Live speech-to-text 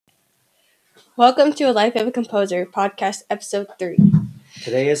Welcome to A Life of a Composer, podcast episode 3.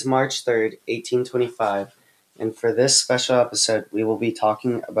 Today is March 3rd, 1825, and for this special episode, we will be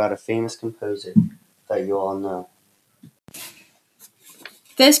talking about a famous composer that you all know.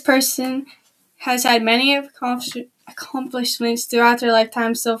 This person has had many accomplishments throughout their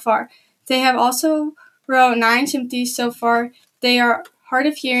lifetime so far. They have also wrote 9 symphonies so far. They are hard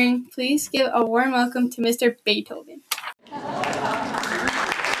of hearing. Please give a warm welcome to Mr. Beethoven.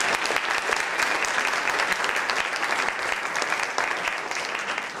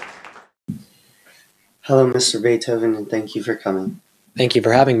 Hello, Mr. Beethoven, and thank you for coming. Thank you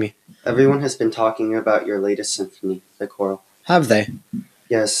for having me. Everyone has been talking about your latest symphony, the choral. Have they?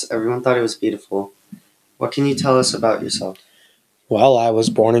 Yes, everyone thought it was beautiful. What can you tell us about yourself? Well, I was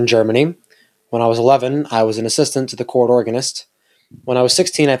born in Germany. When I was 11, I was an assistant to the court organist. When I was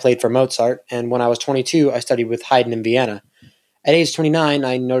 16, I played for Mozart, and when I was 22, I studied with Haydn in Vienna. At age 29,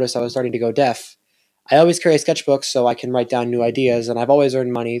 I noticed I was starting to go deaf. I always carry sketchbooks so I can write down new ideas, and I've always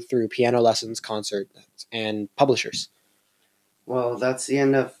earned money through piano lessons, concerts, and publishers. Well, that's the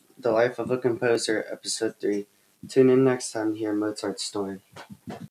end of The Life of a Composer, episode 3. Tune in next time to hear Mozart's story.